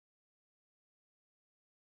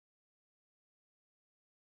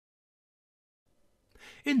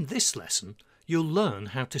In this lesson, you'll learn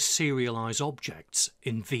how to serialize objects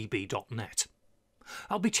in VB.NET.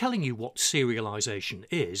 I'll be telling you what serialization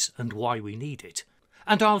is and why we need it,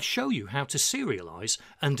 and I'll show you how to serialize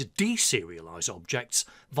and deserialize objects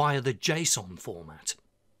via the JSON format.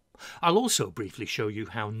 I'll also briefly show you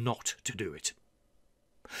how not to do it.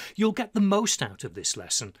 You'll get the most out of this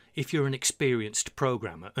lesson if you're an experienced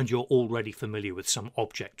programmer and you're already familiar with some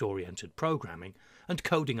object-oriented programming and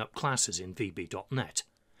coding up classes in VB.NET.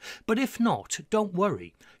 But if not, don't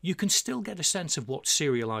worry, you can still get a sense of what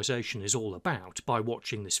serialization is all about by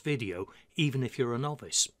watching this video, even if you're a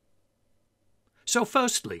novice. So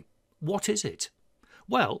firstly, what is it?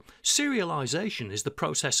 Well, serialization is the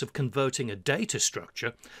process of converting a data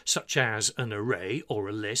structure, such as an array or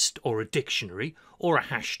a list or a dictionary or a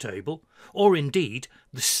hash table, or indeed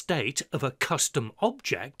the state of a custom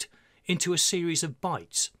object, into a series of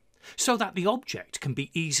bytes, so that the object can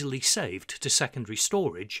be easily saved to secondary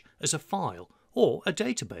storage as a file or a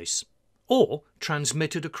database, or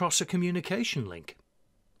transmitted across a communication link.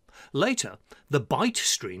 Later, the byte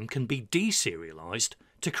stream can be deserialized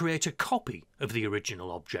to create a copy of the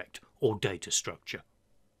original object or data structure.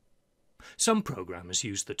 Some programmers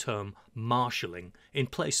use the term marshalling in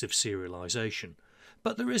place of serialization,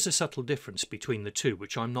 but there is a subtle difference between the two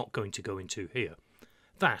which I'm not going to go into here.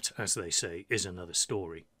 That, as they say, is another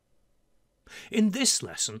story. In this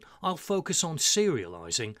lesson, I'll focus on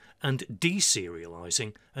serializing and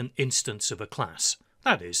deserializing an instance of a class,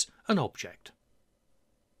 that is, an object.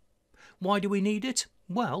 Why do we need it?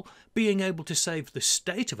 Well, being able to save the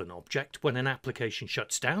state of an object when an application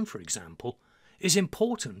shuts down, for example, is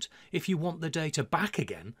important if you want the data back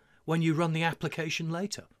again when you run the application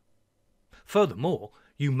later. Furthermore,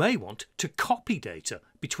 you may want to copy data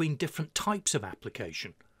between different types of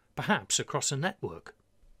application, perhaps across a network.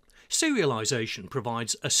 Serialization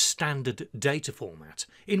provides a standard data format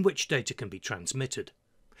in which data can be transmitted.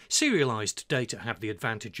 Serialized data have the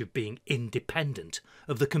advantage of being independent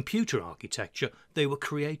of the computer architecture they were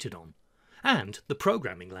created on, and the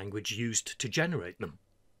programming language used to generate them.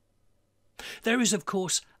 There is, of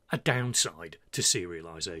course, a downside to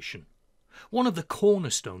serialization. One of the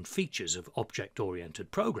cornerstone features of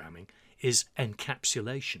object-oriented programming is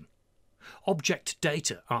encapsulation. Object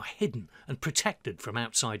data are hidden and protected from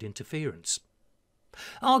outside interference.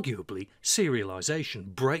 Arguably,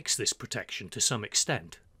 serialization breaks this protection to some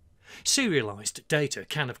extent. Serialized data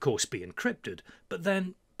can of course be encrypted, but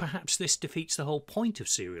then perhaps this defeats the whole point of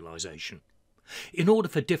serialization. In order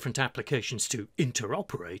for different applications to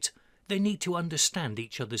interoperate, they need to understand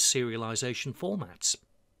each other's serialization formats.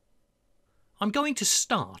 I'm going to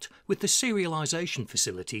start with the serialization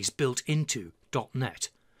facilities built into .NET,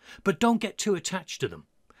 but don't get too attached to them,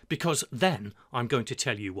 because then I'm going to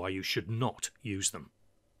tell you why you should not use them.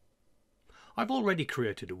 I've already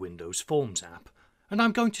created a Windows Forms app, and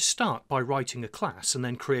I'm going to start by writing a class and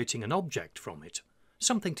then creating an object from it,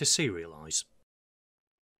 something to serialize.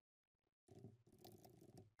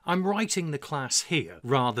 I'm writing the class here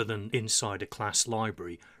rather than inside a class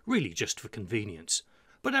library, really just for convenience,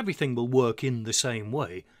 but everything will work in the same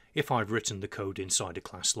way if I've written the code inside a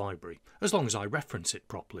class library, as long as I reference it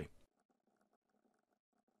properly.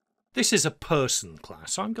 This is a person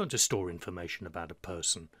class. I'm going to store information about a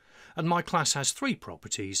person, and my class has 3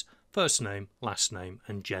 properties: first name, last name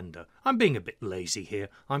and gender. I'm being a bit lazy here.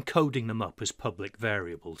 I'm coding them up as public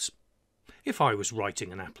variables. If I was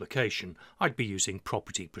writing an application, I'd be using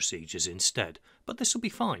property procedures instead, but this will be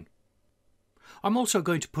fine. I'm also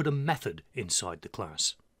going to put a method inside the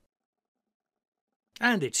class.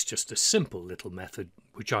 And it's just a simple little method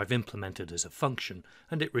which I've implemented as a function,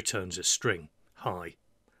 and it returns a string, hi.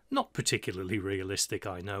 Not particularly realistic,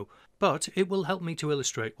 I know, but it will help me to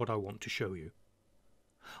illustrate what I want to show you.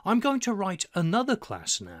 I'm going to write another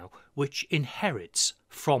class now which inherits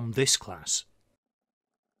from this class.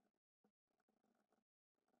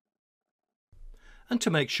 And to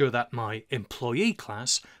make sure that my employee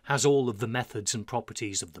class has all of the methods and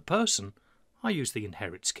properties of the person, I use the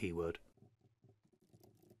inherits keyword.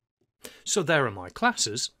 So there are my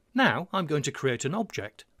classes. Now I'm going to create an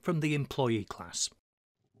object from the employee class.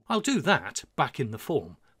 I'll do that back in the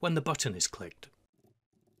form when the button is clicked.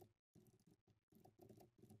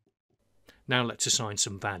 Now let's assign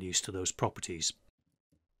some values to those properties.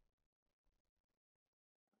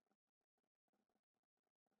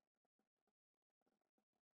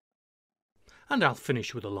 And I'll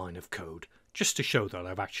finish with a line of code, just to show that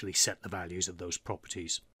I've actually set the values of those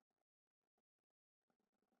properties.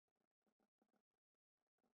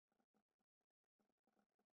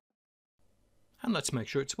 And let's make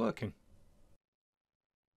sure it's working.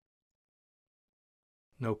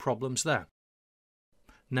 No problems there.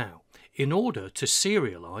 Now, in order to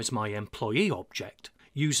serialize my employee object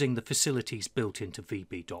using the facilities built into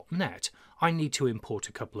VB.NET, I need to import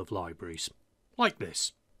a couple of libraries, like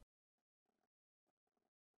this.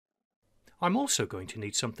 I'm also going to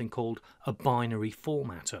need something called a binary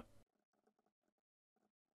formatter.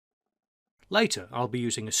 Later, I'll be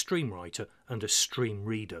using a stream writer and a stream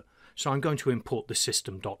reader, so I'm going to import the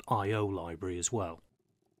system.io library as well.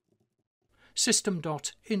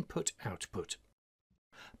 System.input-output.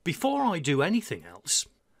 Before I do anything else,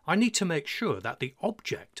 I need to make sure that the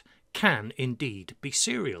object can indeed be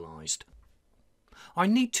serialized. I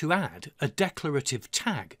need to add a declarative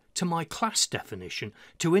tag to my class definition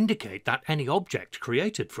to indicate that any object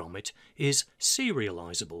created from it is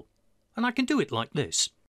serializable, and I can do it like this.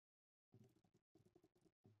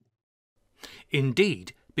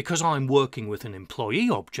 Indeed, because I'm working with an employee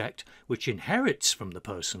object which inherits from the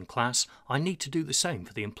person class, I need to do the same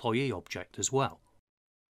for the employee object as well.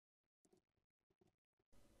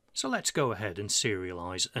 So let's go ahead and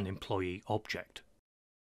serialize an employee object.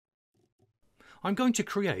 I'm going to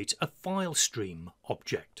create a file stream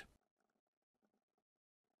object.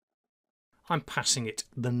 I'm passing it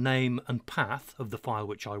the name and path of the file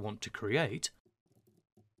which I want to create.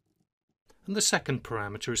 And the second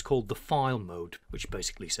parameter is called the file mode, which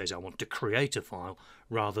basically says I want to create a file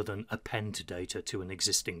rather than append data to an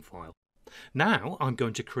existing file. Now I'm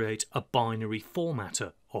going to create a binary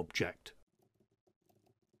formatter object.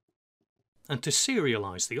 And to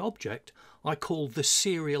serialize the object, I call the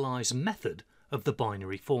Serialize method of the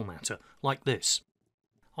binary formatter, like this.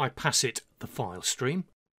 I pass it the file stream,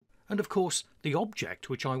 and of course the object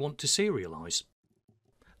which I want to serialize,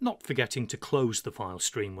 not forgetting to close the file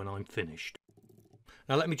stream when I'm finished.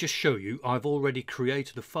 Now let me just show you, I've already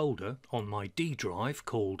created a folder on my D drive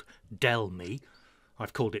called delme.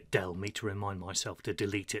 I've called it delme to remind myself to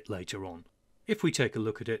delete it later on. If we take a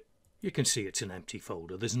look at it, you can see it's an empty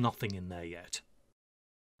folder, there's nothing in there yet.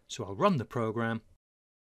 So I'll run the program.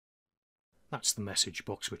 That's the message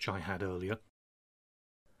box which I had earlier.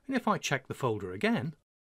 And if I check the folder again,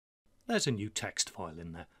 there's a new text file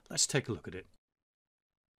in there. Let's take a look at it.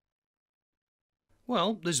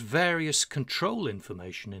 Well, there's various control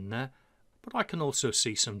information in there, but I can also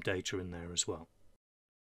see some data in there as well.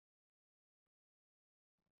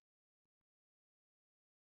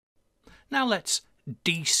 Now let's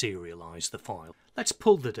deserialize the file. Let's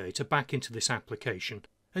pull the data back into this application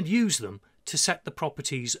and use them to set the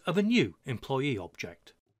properties of a new employee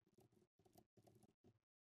object.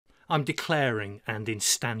 I'm declaring and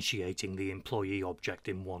instantiating the employee object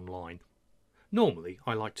in one line. Normally,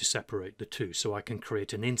 I like to separate the two so I can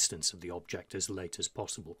create an instance of the object as late as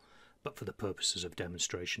possible, but for the purposes of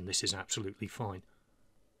demonstration, this is absolutely fine.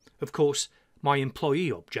 Of course, my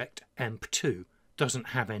employee object, emp2, doesn't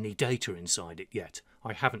have any data inside it yet.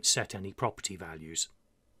 I haven't set any property values.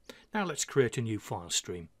 Now let's create a new file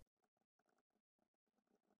stream.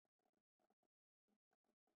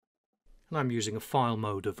 And I'm using a file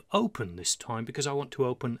mode of open this time because I want to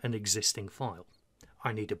open an existing file.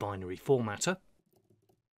 I need a binary formatter.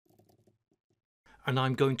 And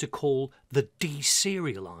I'm going to call the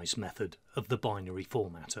Deserialize method of the binary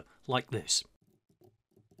formatter, like this.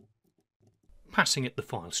 Passing it the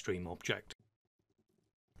file stream object.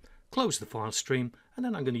 Close the file stream, and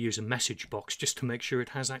then I'm going to use a message box just to make sure it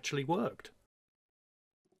has actually worked.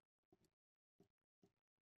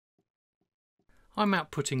 I'm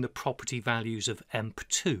outputting the property values of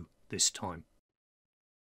emp2 this time.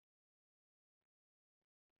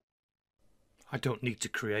 I don't need to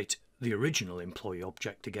create the original employee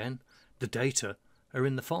object again. The data are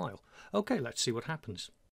in the file. Okay, let's see what happens.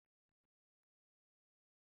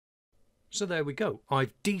 So there we go.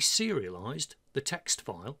 I've deserialized the text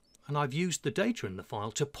file and I've used the data in the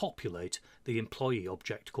file to populate the employee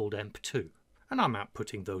object called emp2, and I'm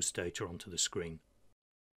outputting those data onto the screen.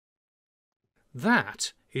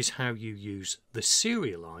 That is how you use the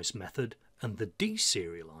Serialize method and the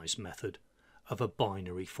Deserialize method of a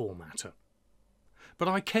binary formatter. But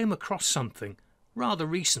I came across something rather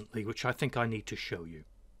recently which I think I need to show you.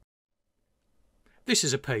 This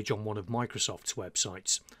is a page on one of Microsoft's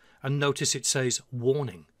websites, and notice it says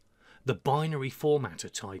warning. The binary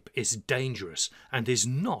formatter type is dangerous and is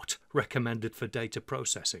not recommended for data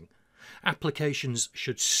processing. Applications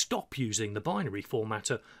should stop using the binary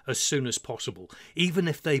formatter as soon as possible, even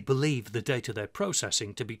if they believe the data they're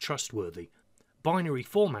processing to be trustworthy. Binary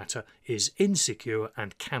formatter is insecure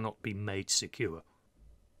and cannot be made secure.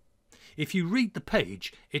 If you read the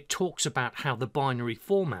page, it talks about how the binary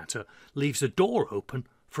formatter leaves a door open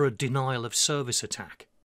for a denial of service attack.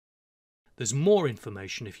 There's more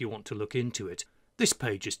information if you want to look into it. This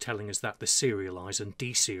page is telling us that the serialize and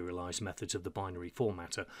deserialize methods of the binary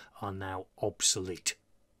formatter are now obsolete.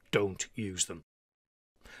 Don't use them.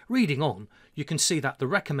 Reading on, you can see that the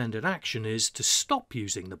recommended action is to stop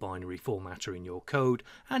using the binary formatter in your code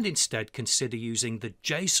and instead consider using the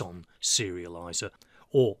JSON serializer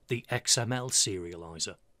or the XML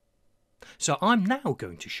serializer. So I'm now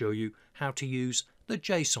going to show you how to use the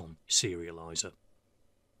JSON serializer.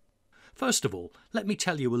 First of all, let me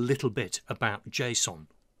tell you a little bit about JSON.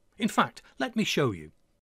 In fact, let me show you.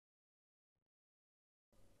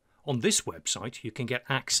 On this website, you can get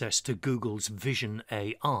access to Google's Vision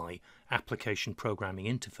AI application programming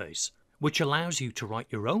interface, which allows you to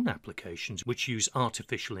write your own applications which use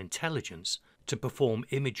artificial intelligence to perform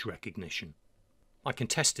image recognition. I can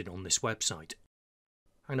test it on this website.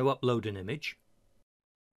 I'm going to upload an image.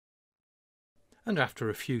 And after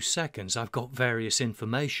a few seconds, I've got various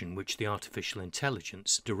information which the artificial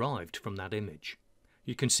intelligence derived from that image.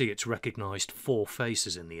 You can see it's recognised 4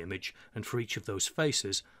 faces in the image, and for each of those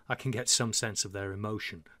faces I can get some sense of their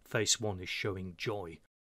emotion. Face 1 is showing joy.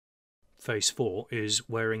 Face 4 is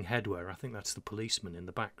wearing headwear. I think that's the policeman in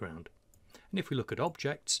the background. And if we look at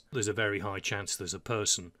objects, there's a very high chance there's a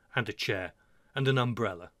person and a chair and an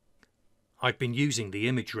umbrella. I've been using the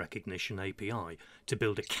image recognition API to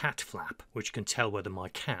build a cat flap which can tell whether my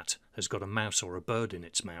cat has got a mouse or a bird in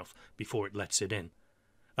its mouth before it lets it in.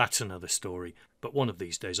 That's another story, but one of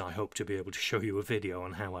these days I hope to be able to show you a video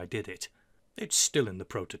on how I did it. It's still in the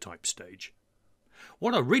prototype stage.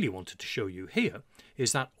 What I really wanted to show you here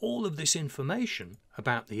is that all of this information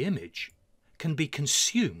about the image can be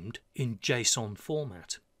consumed in JSON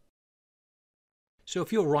format. So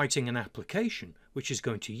if you're writing an application which is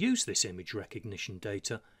going to use this image recognition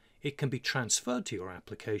data, it can be transferred to your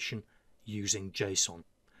application using JSON.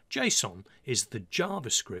 JSON is the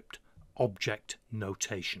JavaScript object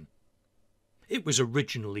notation. It was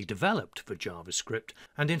originally developed for JavaScript,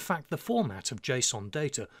 and in fact the format of JSON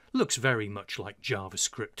data looks very much like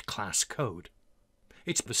JavaScript class code.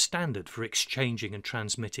 It's the standard for exchanging and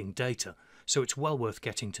transmitting data, so it's well worth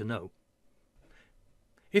getting to know.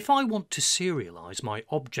 If I want to serialize my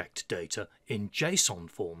object data in JSON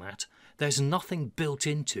format, there's nothing built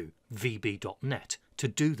into VB.NET to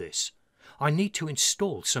do this. I need to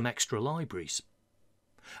install some extra libraries.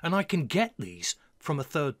 And I can get these from a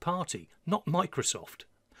third party, not Microsoft,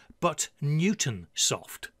 but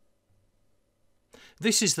Newtonsoft.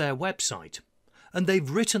 This is their website, and they've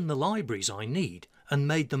written the libraries I need and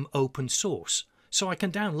made them open source, so I can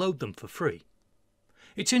download them for free.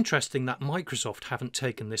 It's interesting that Microsoft haven't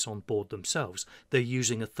taken this on board themselves. They're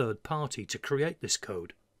using a third party to create this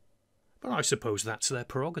code. But I suppose that's their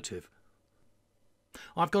prerogative.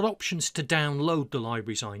 I've got options to download the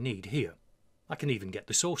libraries I need here. I can even get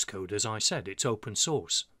the source code. As I said, it's open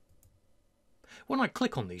source. When I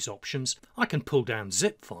click on these options, I can pull down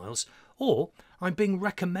zip files, or I'm being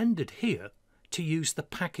recommended here to use the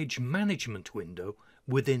package management window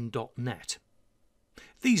within .NET.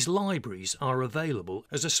 These libraries are available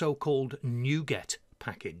as a so-called NuGet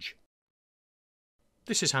package.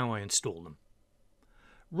 This is how I install them.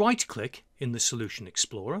 Right-click in the Solution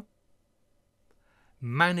Explorer,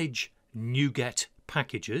 Manage NuGet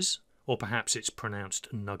Packages, or perhaps it's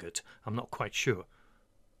pronounced Nugget, I'm not quite sure.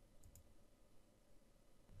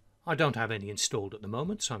 I don't have any installed at the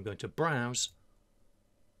moment, so I'm going to browse.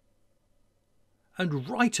 And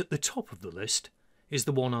right at the top of the list is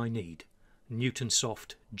the one I need,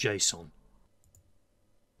 Newtonsoft JSON.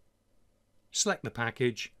 Select the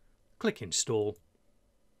package, click Install,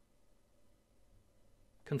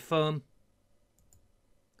 confirm,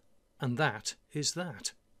 and that is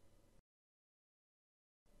that.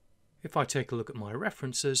 If I take a look at my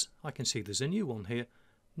references, I can see there's a new one here,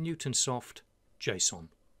 Newtonsoft JSON.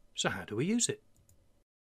 So how do we use it?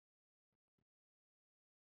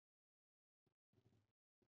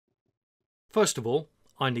 First of all,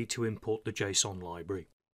 I need to import the JSON library.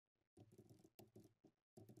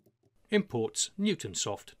 Imports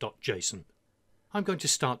newtonsoft.json. I'm going to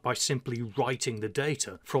start by simply writing the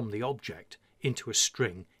data from the object into a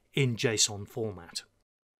string in JSON format.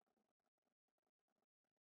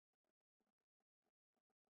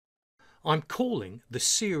 I'm calling the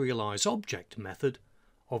Serialize object method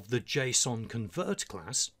of the JSON convert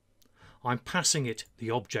class. I'm passing it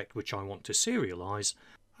the object which I want to serialize,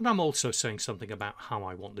 and I'm also saying something about how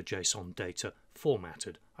I want the JSON data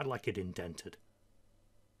formatted. I'd like it indented.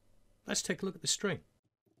 Let's take a look at the string.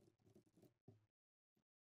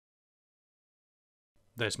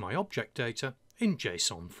 There's my object data in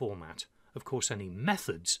JSON format. Of course, any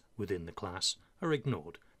methods within the class are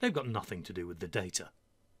ignored. They've got nothing to do with the data.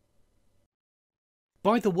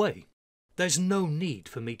 By the way, there's no need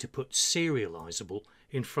for me to put serializable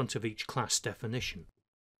in front of each class definition.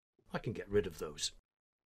 I can get rid of those.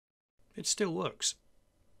 It still works.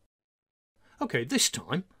 Okay, this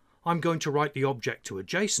time I'm going to write the object to a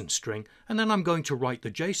JSON string, and then I'm going to write the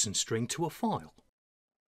JSON string to a file.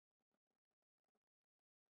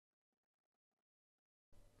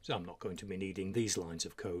 So I'm not going to be needing these lines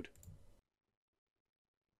of code.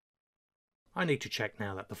 I need to check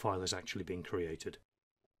now that the file has actually been created.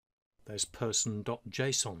 There's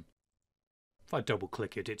person.json. If I double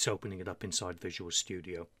click it, it's opening it up inside Visual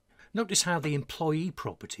Studio. Notice how the employee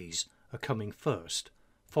properties are coming first,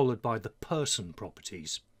 followed by the person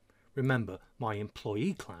properties. Remember, my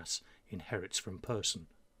employee class inherits from person.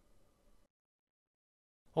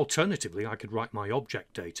 Alternatively, I could write my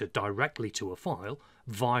object data directly to a file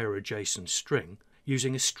via a JSON string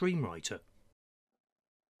using a stream writer.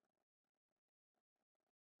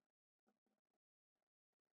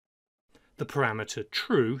 The parameter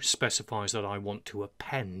true specifies that I want to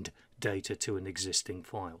append data to an existing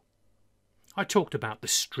file. I talked about the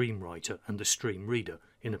stream writer and the stream reader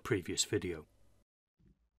in a previous video.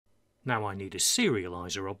 Now I need a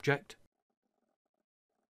serializer object,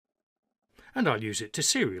 and I'll use it to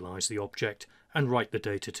serialize the object and write the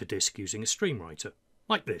data to disk using a stream writer,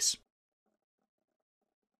 like this.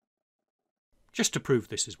 Just to prove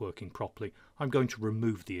this is working properly, I'm going to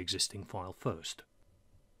remove the existing file first.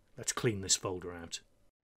 Let's clean this folder out.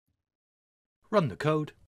 Run the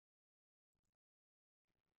code.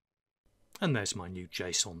 And there's my new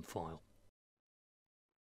JSON file.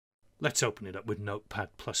 Let's open it up with Notepad++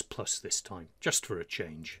 this time, just for a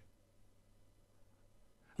change.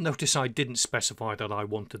 Notice I didn't specify that I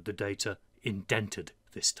wanted the data indented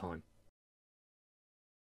this time.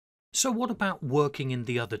 So what about working in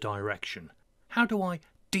the other direction? How do I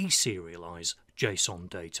deserialize JSON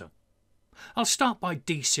data? I'll start by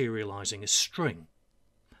deserializing a string.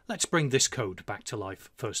 Let's bring this code back to life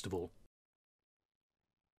first of all.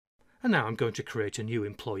 And now I'm going to create a new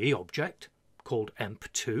employee object called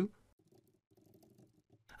emp2.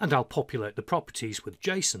 And I'll populate the properties with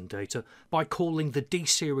JSON data by calling the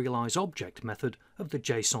deserialize object method of the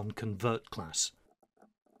JSON convert class.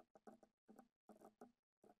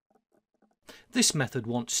 This method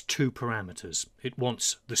wants two parameters. It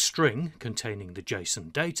wants the string containing the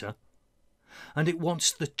JSON data, and it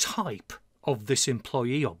wants the type of this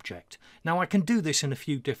employee object. Now I can do this in a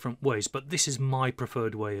few different ways, but this is my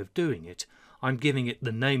preferred way of doing it. I'm giving it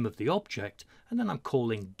the name of the object, and then I'm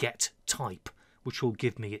calling getType, which will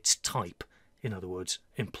give me its type, in other words,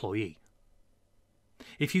 employee.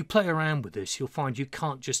 If you play around with this, you'll find you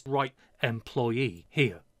can't just write employee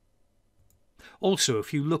here. Also,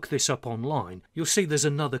 if you look this up online, you'll see there's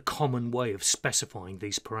another common way of specifying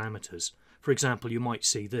these parameters. For example, you might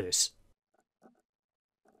see this.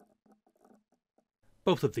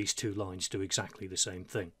 Both of these two lines do exactly the same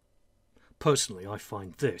thing. Personally, I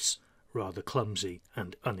find this rather clumsy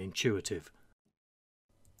and unintuitive.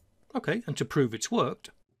 Okay, and to prove it's worked,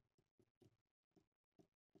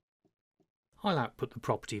 I'll output the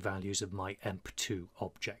property values of my emp2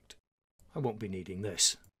 object. I won't be needing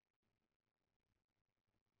this.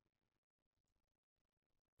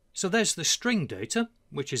 So there's the string data,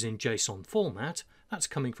 which is in JSON format. That's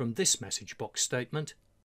coming from this message box statement.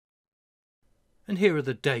 And here are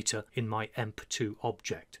the data in my emp2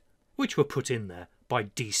 object, which were put in there by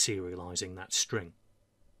deserializing that string.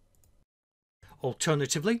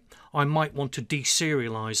 Alternatively, I might want to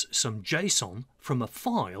deserialize some JSON from a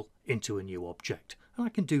file into a new object, and I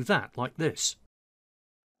can do that like this.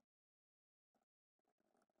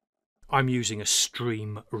 I'm using a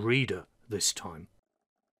stream reader this time.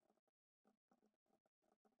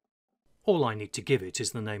 All I need to give it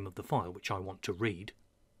is the name of the file which I want to read.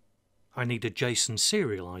 I need a JSON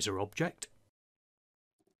serializer object,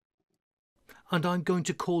 and I'm going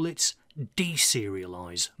to call its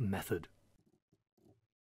Deserialize method.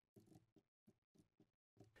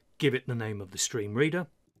 Give it the name of the stream reader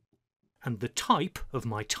and the type of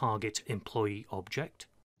my target employee object,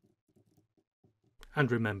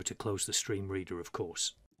 and remember to close the stream reader, of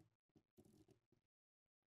course.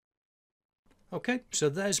 Okay, so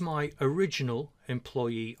there's my original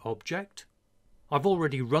employee object. I've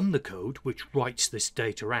already run the code which writes this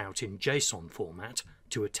data out in JSON format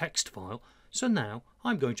to a text file, so now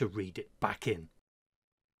I'm going to read it back in.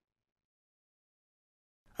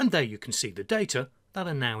 And there you can see the data that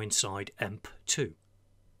are now inside emp2.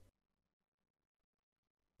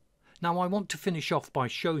 Now I want to finish off by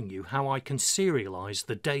showing you how I can serialize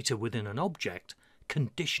the data within an object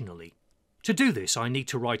conditionally. To do this, I need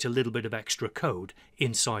to write a little bit of extra code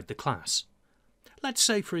inside the class. Let's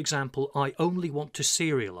say, for example, I only want to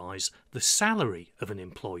serialize the salary of an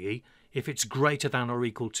employee if it's greater than or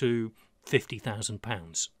equal to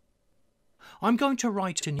 £50,000. I'm going to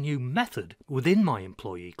write a new method within my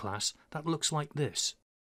employee class that looks like this.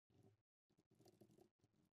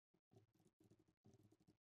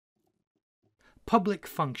 Public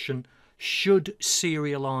function should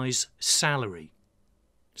serialize salary.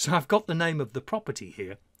 So I've got the name of the property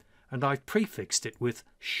here, and I've prefixed it with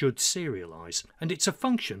should serialize, and it's a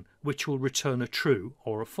function which will return a true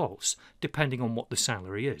or a false, depending on what the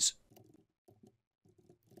salary is.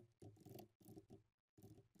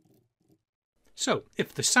 So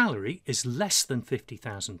if the salary is less than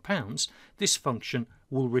 £50,000, this function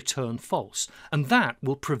will return false, and that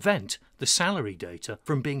will prevent the salary data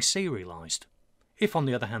from being serialized. If, on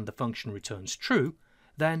the other hand, the function returns true,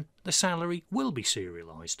 then the salary will be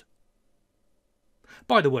serialized.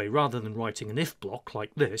 By the way, rather than writing an if block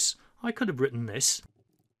like this, I could have written this.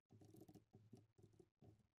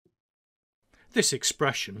 This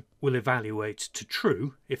expression will evaluate to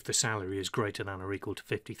true if the salary is greater than or equal to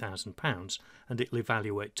 £50,000, and it will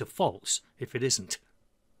evaluate to false if it isn't.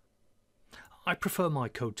 I prefer my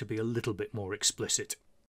code to be a little bit more explicit.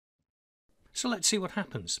 So let's see what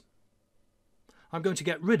happens. I'm going to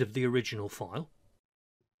get rid of the original file.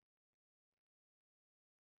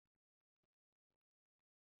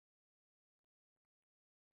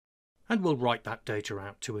 And we'll write that data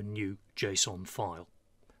out to a new JSON file.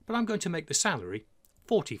 But I'm going to make the salary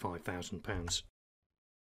 £45,000.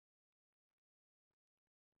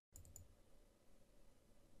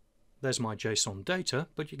 There's my JSON data,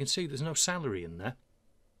 but you can see there's no salary in there.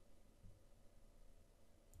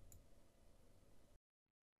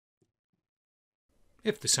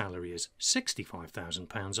 If the salary is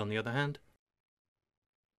 £65,000, on the other hand,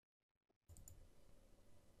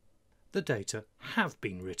 the data have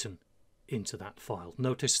been written into that file.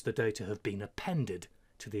 Notice the data have been appended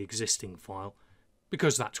to the existing file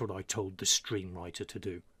because that's what I told the stream writer to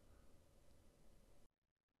do.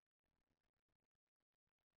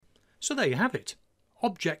 So there you have it.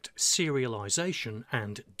 Object serialization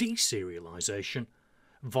and deserialization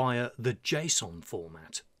via the JSON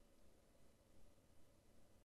format.